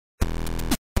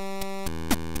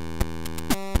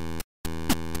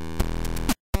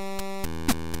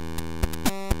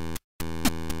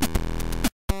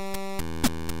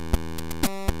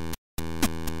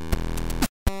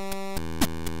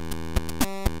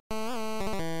Hey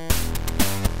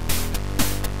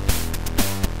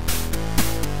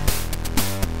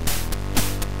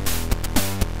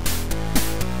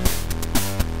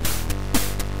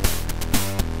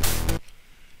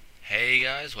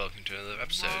guys, welcome to another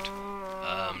episode.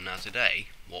 Now today,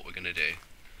 what we're going to do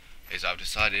is I've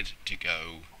decided to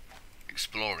go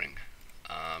exploring.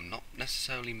 Not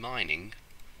necessarily mining,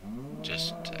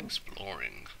 just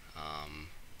exploring.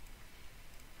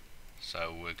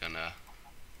 So we're going to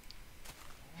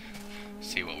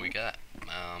see what we get.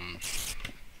 I'm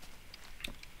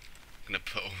going to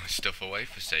put all my stuff away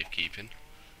for safekeeping,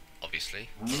 obviously,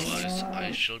 otherwise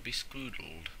I shall be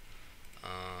scoodled.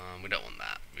 We don't want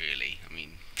that, really. I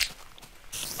mean,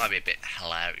 it might be a bit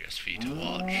hilarious for you to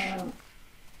watch,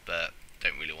 but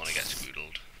don't really want to get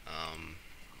scoodled.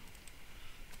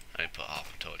 I put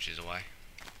half the torches away.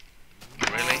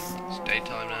 Really? It's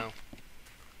daytime now?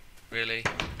 Really?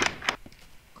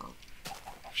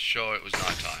 Sure it was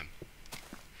night time.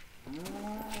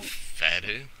 Fair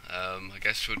do. I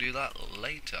guess we'll do that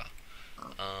later.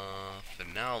 For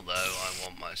now though, I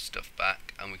want my stuff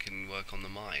back and we can work on the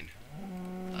mine.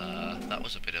 That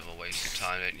was a bit of a waste of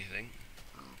time, don't you think?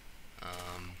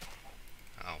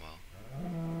 Oh well.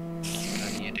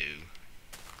 What can you do?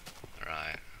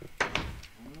 Alright.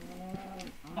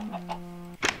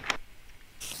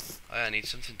 Oh yeah, I need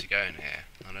something to go in here.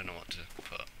 I don't know what to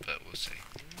put, but we'll see.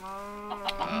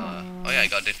 Oh yeah, I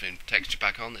got a different texture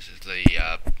pack on. This is the,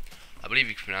 I believe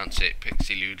you can pronounce it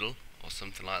Pixie Loodle, or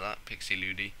something like that. Pixie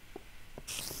Loody.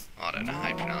 I don't know how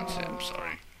you pronounce it, I'm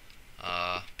sorry.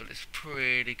 But it's a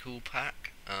pretty cool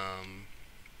pack.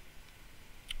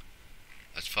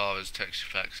 As far as texture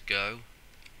packs go.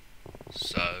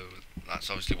 So that's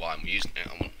obviously why I'm using it.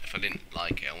 If I didn't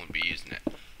like it, I wouldn't be using it.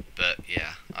 But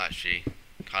yeah, I actually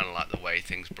kind of like the way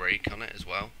things break on it as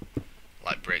well.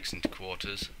 Like breaks into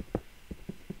quarters.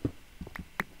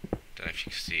 Don't know if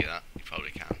you can see that. You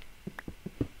probably can.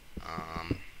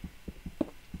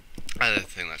 I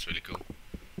think that's really cool.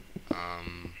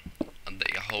 And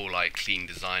the whole like clean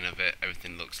design of it,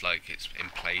 everything looks like it's in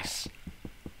place,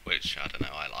 which I don't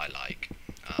know, I like.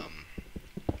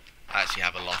 I actually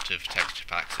have a lot of texture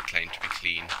packs that claim to be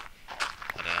clean,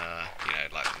 but you know,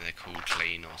 like they're called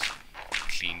clean or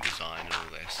clean design and all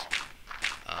this.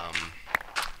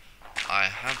 I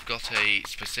have got a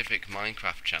specific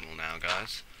Minecraft channel now,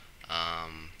 guys.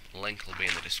 Link will be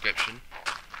in the description.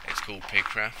 It's called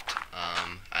Pigcraft,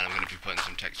 and I'm going to be putting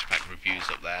some texture pack reviews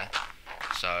up there.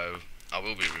 So I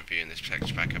will be reviewing this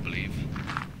texture pack, I believe.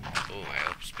 Oh, I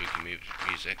hope spooky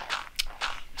music.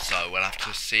 So we'll have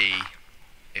to see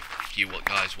if you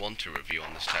guys want to review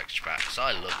on this texture pack, because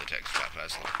I love the texture pack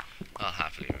personally. I'll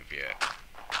happily review it.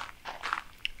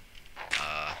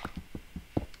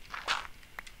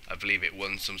 I believe it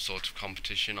won some sort of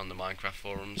competition on the Minecraft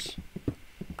forums.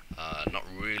 Not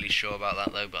really sure about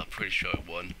that though, but I'm pretty sure it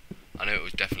won. I know it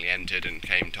was definitely entered and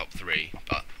came top 3,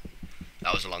 but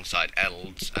that was alongside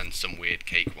Eld's and some weird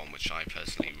cake one, which I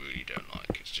personally really don't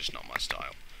like. It's just not my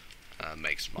style.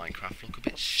 Makes Minecraft look a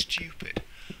bit stupid.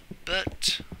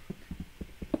 But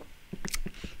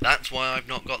that's why I've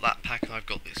not got that pack, I've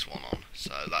got this one on.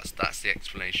 So that's the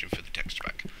explanation for the texture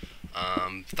pack.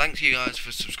 Thanks you guys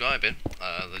for subscribing.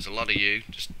 There's a lot of you,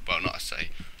 well, not I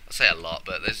say a lot,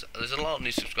 but there's a lot of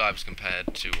new subscribers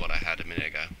compared to what I had a minute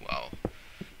ago. Well,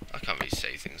 I can't really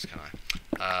say things, can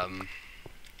I?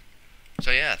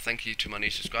 So yeah, thank you to my new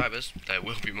subscribers. There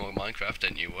will be more Minecraft,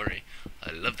 don't you worry.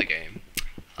 I love the game.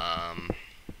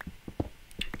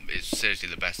 It's seriously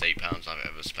the best £8 I've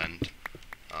ever spent.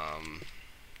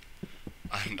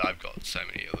 And I've got so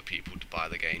many other people to buy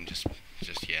the game, just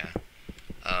yeah.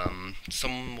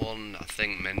 Someone, I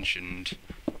think, mentioned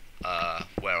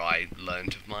where I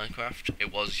learnt of Minecraft.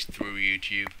 It was through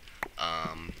YouTube.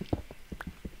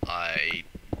 I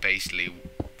basically,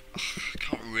 I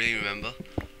can't really remember,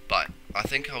 but I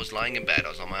think I was lying in bed, I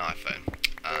was on my iPhone,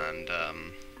 and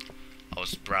I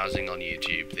was browsing on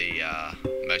YouTube the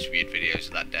most viewed videos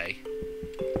of that day.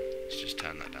 Let's just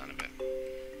turn that down a bit.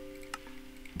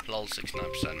 Lol,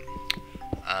 69%.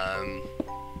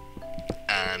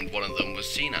 And one of them was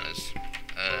Sea Nanners.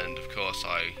 And of course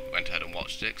I went ahead and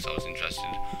watched it because I was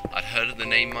interested. I'd heard of the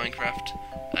name Minecraft,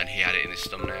 and he had it in his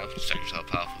thumbnail, so how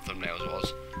powerful thumbnails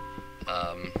was.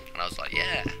 And I was like,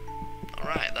 yeah,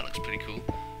 alright, that looks pretty cool.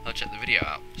 I'll check the video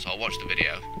out. So I watched the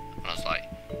video, and I was like,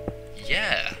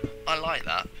 yeah, I like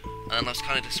that. And then I was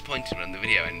kind of disappointed when the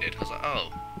video ended. I was like,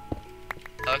 oh,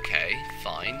 okay,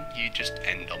 fine, you just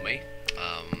end on me.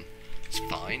 It's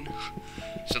fine.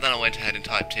 So then I went ahead and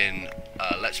typed in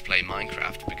Let's Play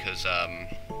Minecraft, because I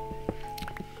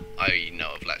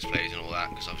know of Let's Plays and all that,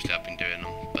 because obviously I've been doing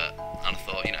them, and I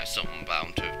thought, you know,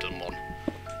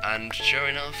 And sure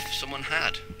enough, someone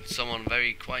had. Someone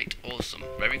quite awesome,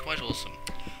 by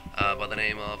the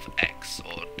name of X,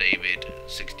 or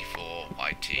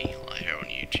David64YT, like here on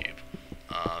YouTube.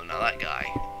 Now that guy,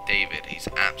 David, he's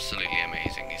absolutely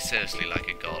amazing. He's seriously like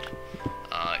a god.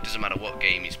 It doesn't matter what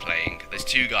game he's playing. There's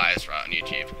two guys right on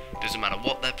YouTube. It doesn't matter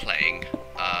what they're playing.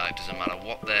 It doesn't matter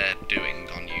what they're doing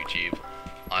on YouTube.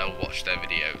 I'll watch their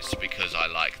videos because I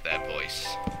like their voice.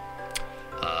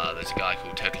 There's a guy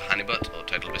called Total Hannibut, or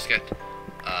Total Biscuit.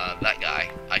 That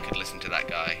guy, I could listen to that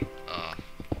guy. I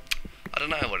don't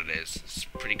know what it is. It's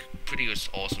pretty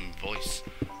awesome voice.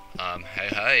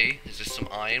 Hey, is this some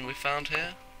iron we found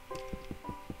here?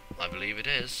 I believe it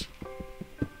is.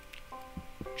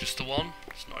 Just the one?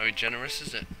 It's not very generous,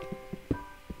 is it?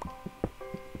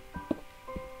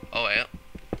 Oh yeah.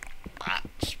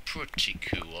 That's pretty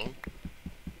cool.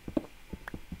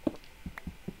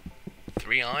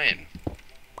 3 iron.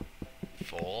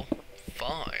 4,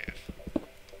 5.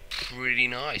 Pretty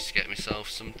nice. Get myself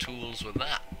some tools with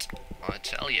that, I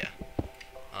tell ya.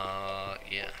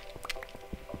 Yeah.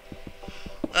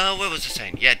 What was I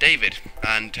saying? Yeah, David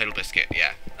and Total Biscuit,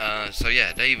 yeah. So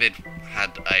yeah, David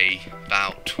had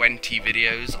about 20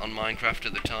 videos on Minecraft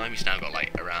at the time. He's now got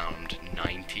like around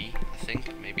 90, I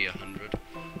think, maybe 100.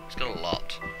 He's got a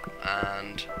lot.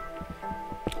 And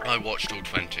I watched all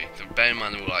 20. So bear in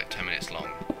mind they were like 10 minutes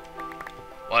long.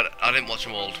 Well, I didn't watch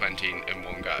them all 20 in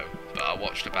one go, but I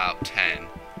watched about 10,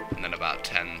 and then about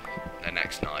 10 the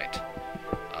next night,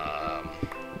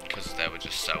 because they were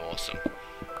just so awesome.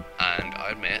 And I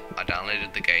admit, I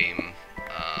downloaded the game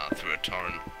through a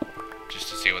torrent, just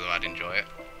to see whether I'd enjoy it,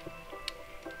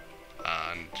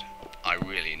 and I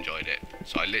really enjoyed it.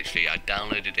 So I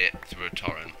downloaded it through a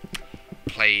torrent,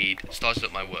 started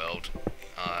up my world,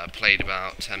 played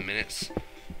about 10 minutes,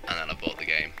 and then I bought the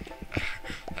game.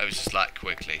 I was just like,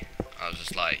 quickly. I was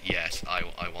just like, yes, I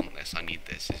want this. I need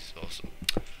this. This is awesome.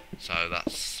 So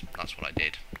that's what I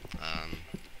did.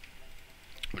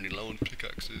 Running low on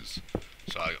pickaxes,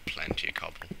 so I got plenty of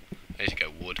cobble. I need to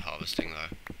go wood harvesting though.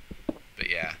 But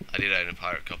yeah, I did own a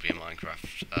pirate copy of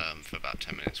Minecraft for about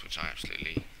 10 minutes, which I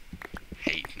absolutely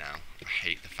hate now. I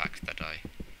hate the fact that I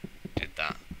did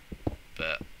that.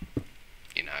 But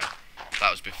you know,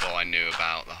 that was before I knew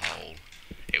about the whole.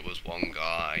 It was one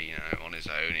guy, you know, on his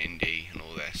own, indie, and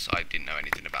all this. I didn't know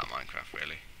anything about Minecraft,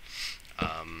 really.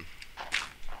 And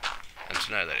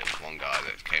to know that it was one guy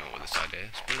that came up with this idea,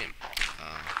 it's brilliant.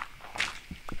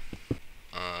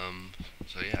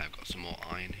 So yeah, I've got some more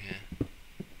iron here.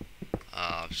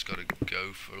 I've just got to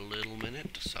go for a little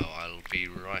minute, so I'll be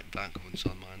right back once I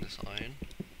mine this iron.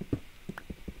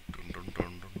 Dun, dun,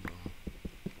 dun, dun, dun.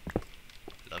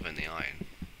 Loving the iron.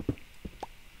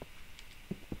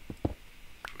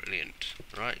 Brilliant.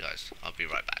 Right guys, I'll be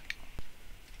right back.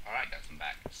 Alright guys, I'm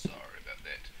back. Sorry about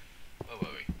that. Where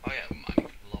were we? Oh yeah, mining.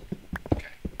 Lol.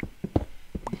 Okay.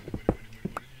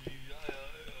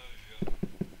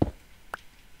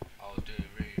 I'll do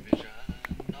revision,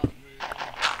 not revision.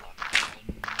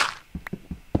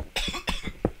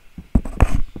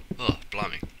 Oh,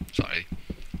 blimey. Sorry.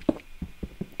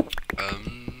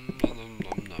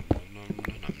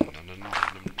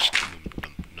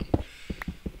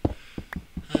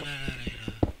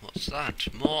 That?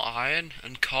 More iron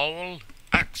and coal?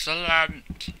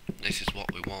 Excellent! This is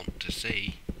what we want to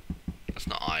see. That's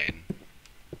not iron.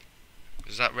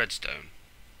 Is that redstone?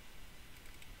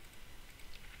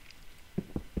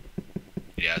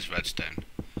 Yeah, it's redstone.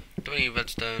 Do I need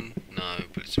redstone? No,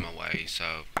 but it's in my way,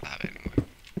 so I'll have it anyway.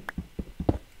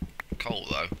 Coal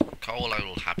though. Coal I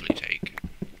will happily take.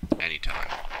 Anytime.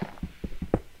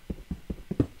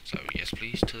 So yes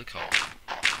please to the coal.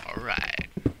 Alright.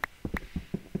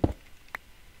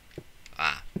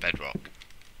 Bedrock.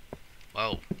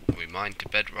 Well, we mined to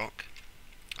bedrock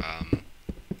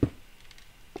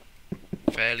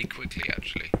fairly quickly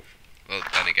actually. Well,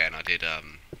 then again I did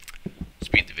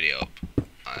speed the video up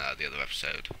the other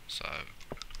episode, so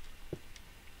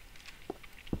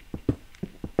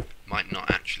might not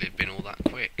actually have been all that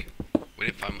quick. We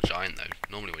didn't find much iron though.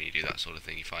 Normally when you do that sort of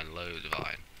thing you find loads of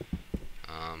iron.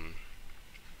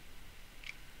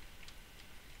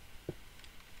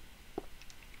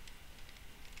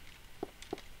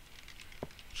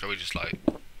 Shall we just like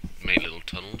make little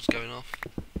tunnels going off?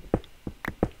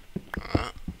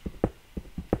 Alright.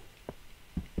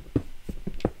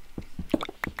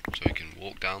 So we can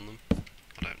walk down them?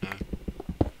 I don't know.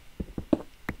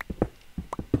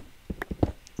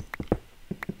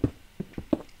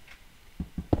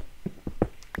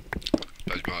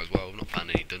 Suppose we might as well. We've not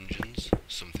found any dungeons.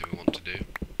 Something we want to do.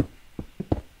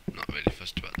 Not really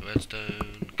fussed about the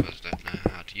redstone because I don't know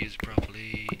how to use it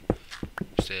properly.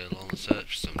 Still on the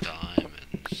search for some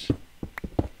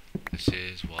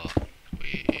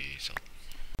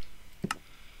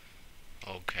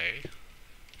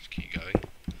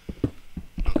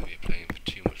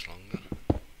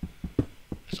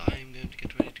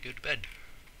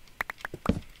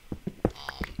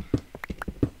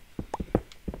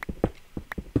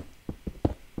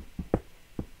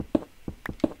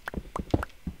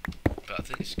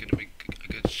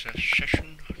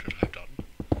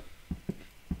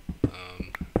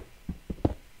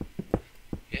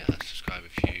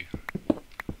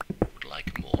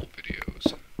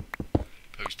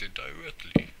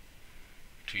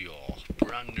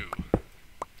brand new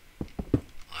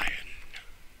iron.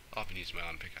 Oh, I've been using my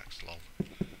iron pickaxe, lol.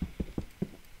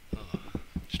 Oh,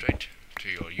 straight to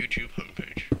your YouTube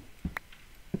homepage.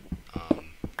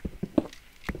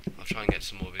 I'll try and get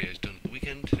some more videos done the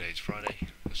weekend. Today's Friday.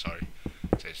 Oh, sorry,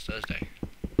 today's Thursday.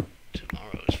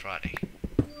 Tomorrow is Friday.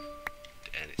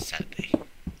 And it's Saturday.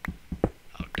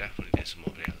 I'll definitely do some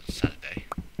more videos on Saturday.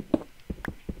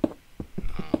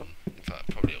 In fact,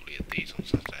 I'll probably only add these on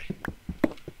Saturday.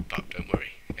 But don't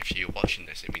worry, if you're watching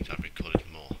this, it means I've recorded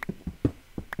more.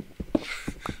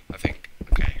 I think,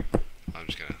 okay, I'm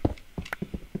just gonna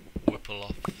whipple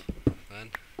off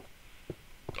then.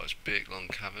 Got this big long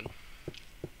cavern.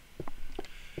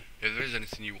 If there is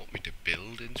anything you want me to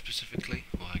build in specifically,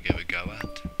 or I give a go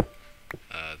at,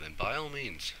 then by all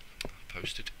means,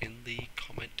 post it in the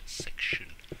comment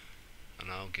section,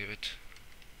 and I'll give it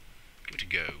a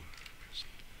go.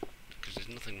 Because there's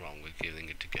nothing wrong with giving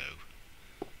it a go.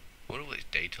 I wonder what it's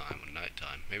daytime or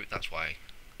nighttime. Maybe that's why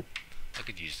I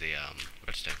could use the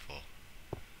redstone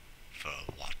for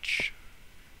a watch.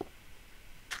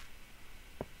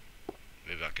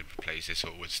 Maybe I could replace this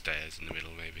all with stairs in the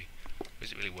middle. Maybe.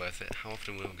 Is it really worth it? How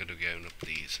often are we going to be going up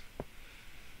these?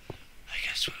 I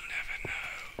guess we'll never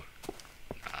know.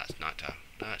 Ah, it's nighttime.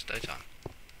 No, it's daytime.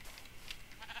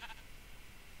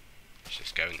 It's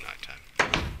just going nighttime.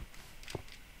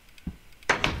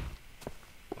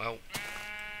 Well,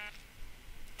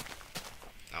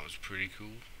 that was pretty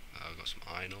cool. I've got some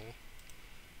iron ore,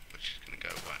 which is going to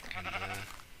go back in there.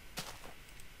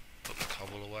 Put my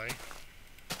cobble away.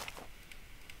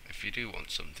 If you do want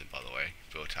something, by the way,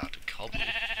 built out of cobble,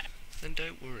 then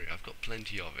don't worry, I've got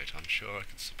plenty of it. I'm sure I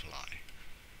can supply.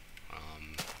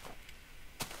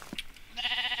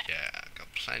 Yeah, I've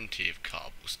got plenty of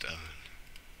cobblestone.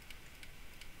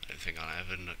 I don't think I'm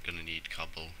ever not gonna need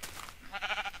cobble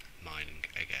mining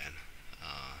again.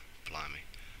 Blimey.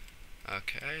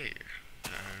 Okay,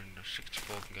 and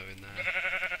 64 can go in there.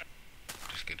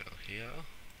 Just gonna go here.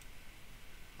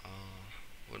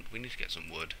 We need to get some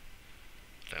wood,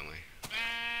 don't we?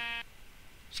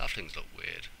 Saplings look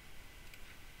weird.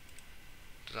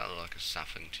 Does that look like a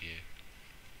sapling to you?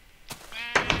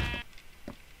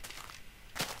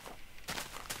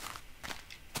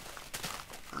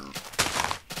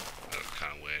 That looks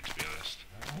kind of weird, to be honest.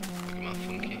 Look at my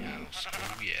funky house.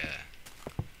 Oh yeah.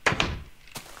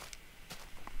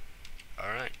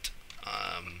 Alright.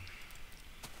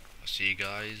 I'll see you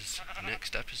guys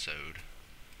next episode.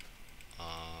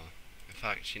 In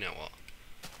fact, you know what?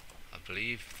 I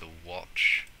believe the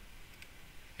watch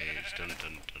is done.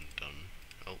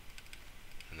 Oh,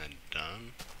 and then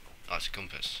done. Oh, it's a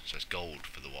compass, so it's gold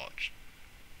for the watch.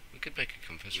 We could make a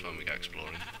compass when we go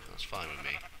exploring. That's fine with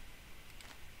me.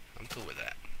 I'm cool with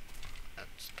that.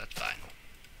 That's fine.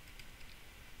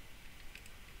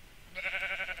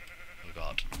 We've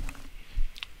got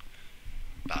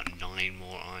about 9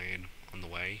 more iron on the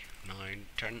way. 9,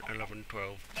 10, 11,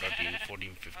 12, 13,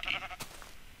 14, 15.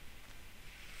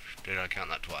 Did I count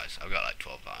that twice? I've got like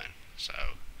 12 iron, so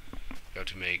go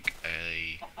to make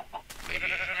maybe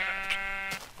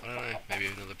I don't know, maybe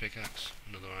another pickaxe,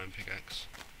 another iron pickaxe.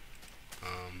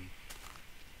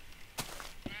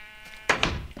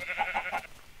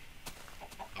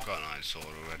 I've got an iron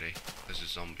sword already. There's a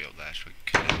zombie up there, should we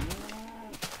kill him?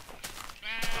 Oh,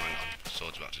 hang on, the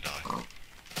sword's about to die.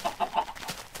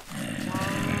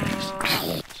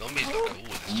 Zombies look cool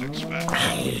with this texture pack.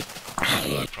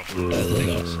 Like proper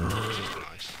things, which is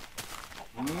nice.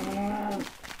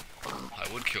 I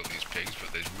would kill these pigs,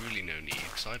 but there's really no need,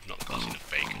 because I've not got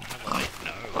enough bacon, have I?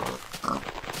 No.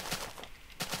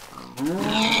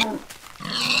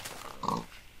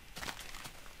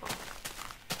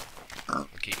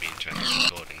 It'll keep me interested in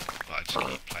recording, but I just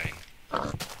keep playing.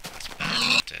 That's bad,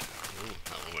 isn't it? Ooh,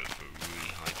 that one went for a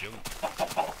really high jump.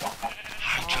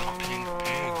 High jumping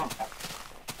pig!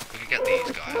 We could get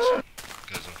these guys,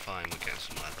 because I'm fine with getting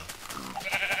some leather.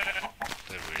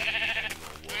 Don't really need any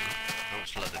more wool. How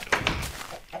much leather do we have?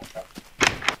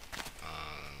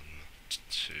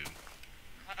 2.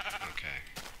 Okay.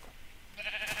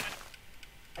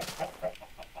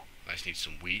 I just need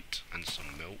some wheat and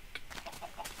some milk.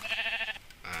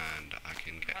 And I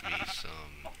can get me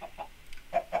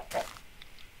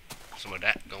some of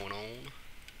that going on.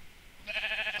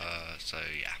 So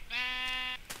yeah.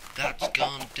 That's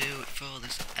gonna do it for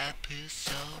this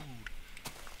episode.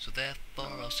 So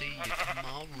therefore I'll see you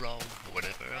tomorrow, or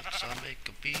whenever else I make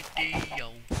a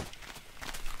video.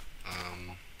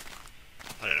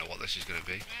 I don't know what this is gonna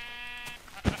be,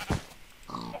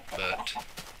 but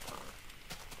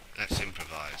let's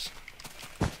improvise.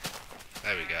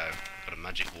 There we go. Got a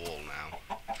magic wall now.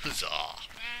 Huzzah!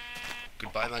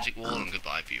 Goodbye, Magic Wall, and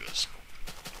goodbye, viewers.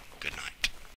 Good night.